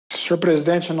Senhor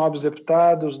presidente, nobres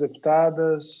deputados,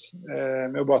 deputadas,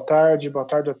 meu boa tarde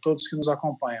a todos que nos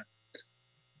acompanham.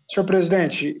 Senhor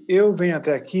presidente, eu venho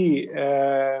até aqui,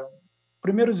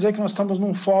 primeiro dizer que nós estamos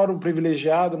num fórum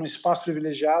privilegiado, num espaço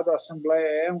privilegiado, a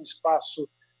Assembleia é um espaço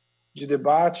de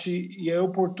debate e é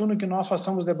oportuno que nós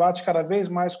façamos debate cada vez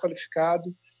mais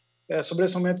qualificado sobre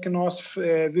esse momento que nós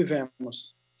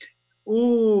vivemos.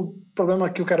 O problema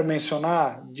que eu quero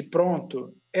mencionar, de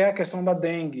pronto, é a questão da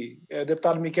dengue. O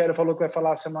deputado Miquel falou que vai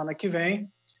falar semana que vem.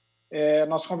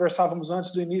 Nós conversávamos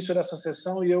antes do início dessa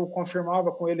sessão e eu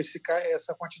confirmava com ele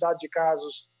essa quantidade de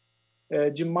casos,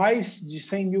 de mais de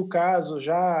 100 mil casos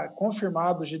já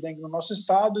confirmados de dengue no nosso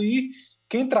estado, e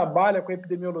quem trabalha com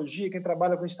epidemiologia, quem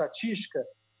trabalha com estatística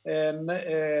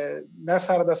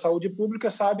nessa área da saúde pública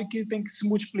sabe que tem que se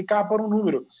multiplicar por um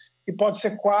número, que pode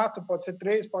ser 4, pode ser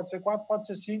 3, pode ser 4, pode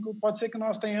ser 5, pode ser que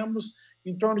nós tenhamos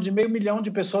em torno de 500 mil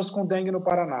de pessoas com dengue no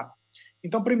Paraná.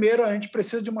 Então, primeiro, a gente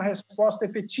precisa de uma resposta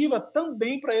efetiva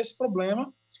também para esse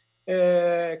problema.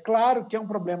 Claro que é um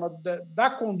problema da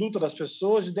conduta das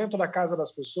pessoas, de dentro da casa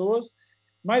das pessoas,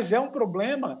 mas é um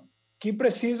problema que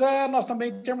precisa, nós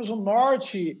também temos um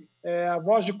norte, a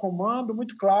voz de comando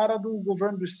muito clara do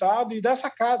governo do estado e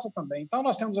dessa casa também. Então,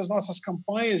 nós temos as nossas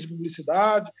campanhas de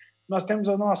publicidade, nós temos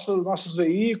os nossos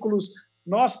veículos,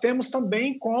 nós temos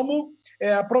também como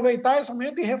aproveitar esse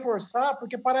momento e reforçar,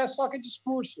 porque parece só que é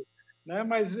discurso, né?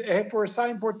 Mas reforçar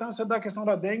a importância da questão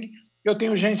da dengue. Eu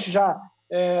tenho gente já,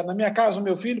 na minha casa o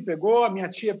meu filho pegou, a minha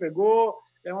tia pegou,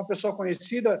 uma pessoa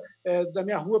conhecida da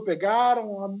minha rua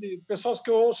pegaram, pessoas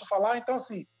que eu ouço falar. Então,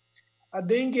 assim, a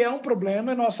dengue é um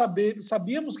problema, nós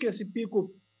sabíamos que esse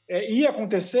pico ia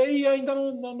acontecer e ainda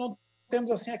não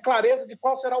temos assim, a clareza de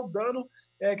qual será o dano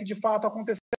que de fato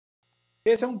acontecerá.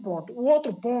 Esse é um ponto. O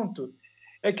outro ponto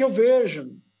é que eu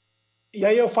vejo, e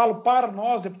aí eu falo para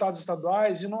nós, deputados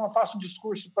estaduais, e não faço um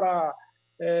discurso para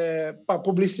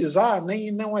publicizar,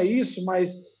 nem não é isso,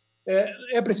 mas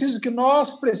é preciso que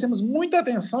nós prestemos muita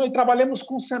atenção e trabalhemos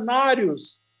com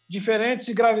cenários diferentes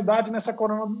de gravidade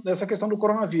nessa questão do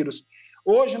coronavírus.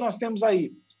 Hoje nós temos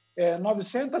aí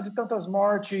 900 e tantas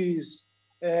mortes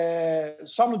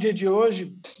só no dia de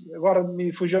hoje. Agora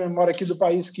me fugiu a memória aqui do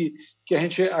país que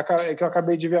eu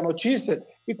acabei de ver a notícia,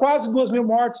 e quase 2.000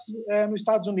 mortes nos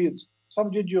Estados Unidos, só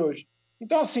no dia de hoje.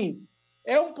 Então, assim,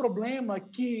 é um problema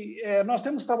que nós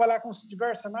temos que trabalhar com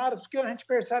diversos cenários, porque a gente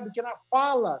percebe que na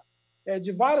fala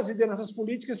de várias lideranças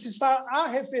políticas se está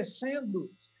arrefecendo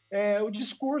o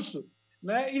discurso,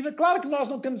 né? E claro que nós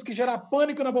não temos que gerar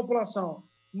pânico na população,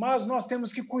 mas nós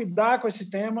temos que cuidar com esse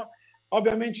tema,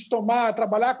 obviamente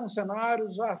trabalhar com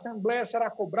cenários, a Assembleia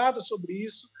será cobrada sobre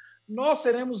isso, nós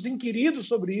seremos inquiridos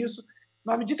sobre isso,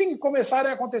 na medida em que começarem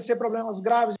a acontecer problemas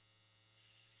graves.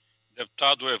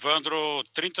 Deputado Evandro,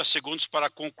 30 segundos para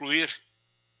concluir.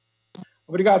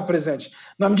 Obrigado, presidente.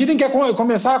 Na medida em que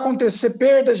começar a acontecer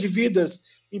perdas de vidas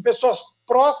em pessoas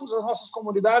próximas às nossas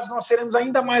comunidades, nós seremos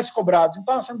ainda mais cobrados.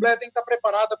 Então, a Assembleia tem que estar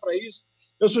preparada para isso.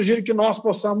 Eu sugiro que nós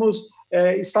possamos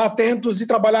estar atentos e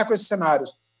trabalhar com esses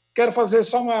cenários. Quero fazer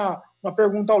só uma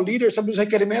pergunta ao líder sobre os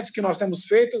requerimentos que nós temos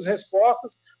feito, as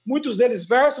respostas. Muitos deles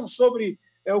versam sobre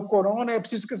o corona, é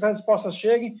preciso que essas respostas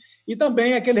cheguem. E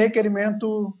também aquele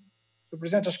requerimento... O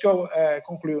presidente, acho que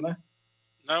concluiu, né?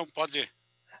 Não, pode ir.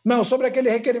 Não, sobre aquele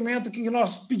requerimento que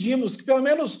nós pedimos, que pelo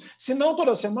menos, se não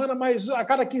toda semana, mas a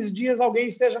cada 15 dias alguém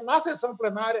esteja na sessão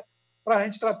plenária para a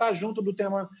gente tratar junto do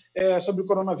tema sobre o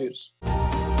coronavírus.